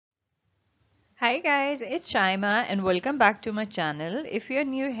Hi guys, it's Shaima and welcome back to my channel. If you're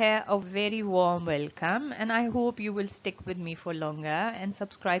new here, a very warm welcome and I hope you will stick with me for longer and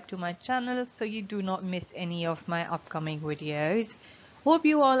subscribe to my channel so you do not miss any of my upcoming videos. Hope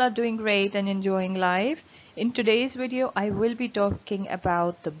you all are doing great and enjoying life. In today's video, I will be talking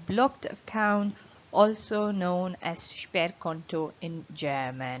about the blocked account, also known as Sperrkonto in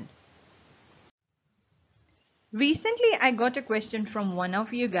German. Recently, I got a question from one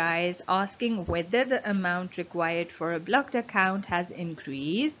of you guys asking whether the amount required for a blocked account has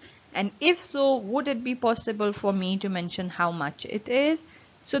increased, and if so, would it be possible for me to mention how much it is?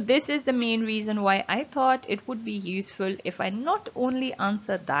 So this is the main reason why I thought it would be useful if I not only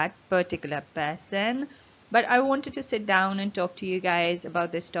answer that particular person, but I wanted to sit down and talk to you guys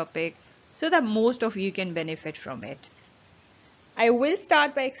about this topic so that most of you can benefit from it. I will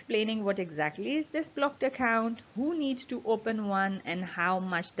start by explaining what exactly is this blocked account, who needs to open one, and how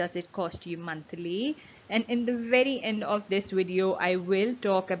much does it cost you monthly. And in the very end of this video, I will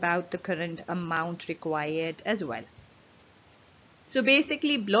talk about the current amount required as well. So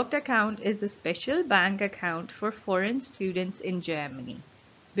basically, blocked account is a special bank account for foreign students in Germany.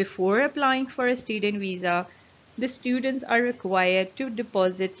 Before applying for a student visa, the students are required to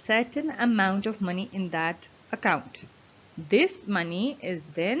deposit certain amount of money in that account. This money is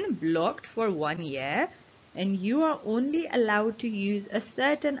then blocked for 1 year and you are only allowed to use a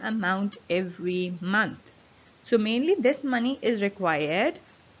certain amount every month. So mainly this money is required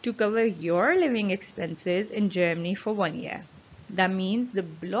to cover your living expenses in Germany for 1 year. That means the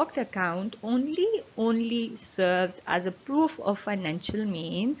blocked account only serves as a proof of financial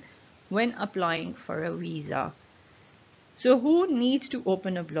means when applying for a visa. So who needs to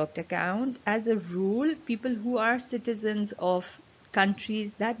open a blocked account? As a rule, people who are citizens of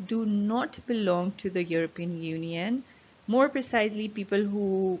countries that do not belong to the European Union, more precisely people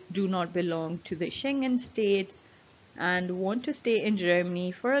who do not belong to the Schengen states and want to stay in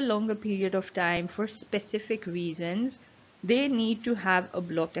Germany for a longer period of time for specific reasons, they need to have a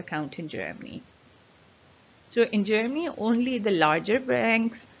blocked account in Germany. So in Germany, only the larger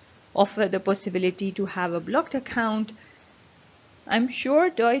banks offer the possibility to have a blocked account. I'm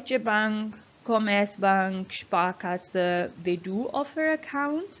sure Deutsche Bank, Commerzbank, Sparkasse, they do offer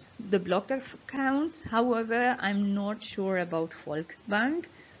accounts, the blocked accounts. However, I'm not sure about Volksbank.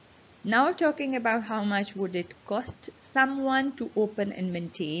 Now talking about how much would it cost someone to open and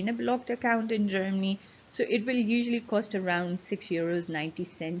maintain a blocked account in Germany. So it will usually cost around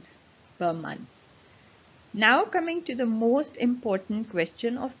 €6.90 per month. Now coming to the most important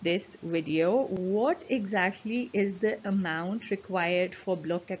question of this video, what exactly is the amount required for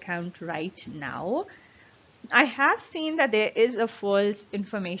blocked account right now? I have seen that there is a false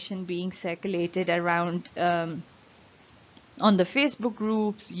information being circulated around on the Facebook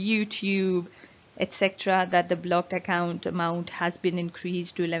groups, YouTube, etc. that the blocked account amount has been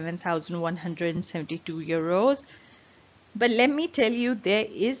increased to €11,172. But let me tell you, there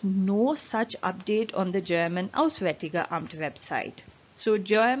is no such update on the German Auswärtige Amt website. So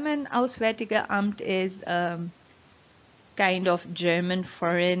German Auswärtige Amt is kind of German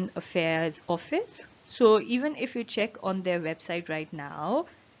Foreign Affairs Office. So even if you check on their website right now,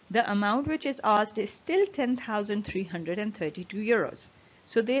 the amount which is asked is still €10,332.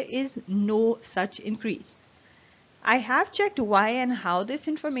 So there is no such increase. I have checked why and how this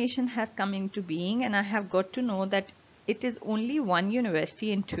information has come into being, and I have got to know that it is only one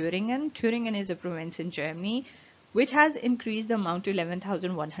university in Thüringen. Thüringen is a province in Germany, which has increased the amount to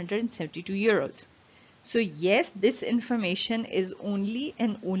 €11,172. So yes, this information is only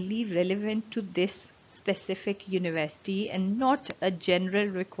and only relevant to this specific university and not a general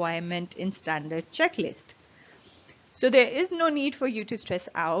requirement in standard checklist. So there is no need for you to stress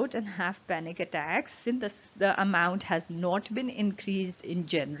out and have panic attacks since the amount has not been increased in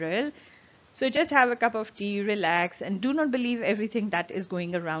general. So just have a cup of tea, relax, and do not believe everything that is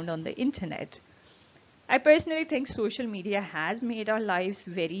going around on the internet. I personally think social media has made our lives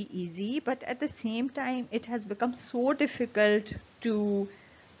very easy, but at the same time, it has become so difficult to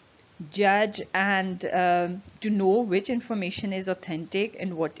judge and to know which information is authentic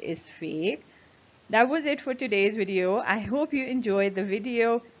and what is fake. That was it for today's video. I hope you enjoyed the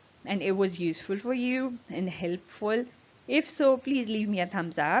video and it was useful for you and helpful. If so, please leave me a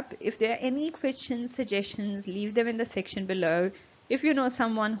thumbs up. If there are any questions, suggestions, leave them in the section below. If you know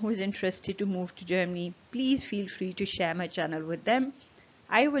someone who is interested to move to Germany, please feel free to share my channel with them.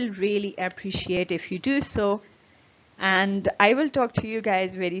 I will really appreciate if you do so. And I will talk to you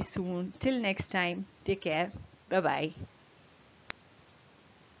guys very soon. Till next time, take care. Bye-bye.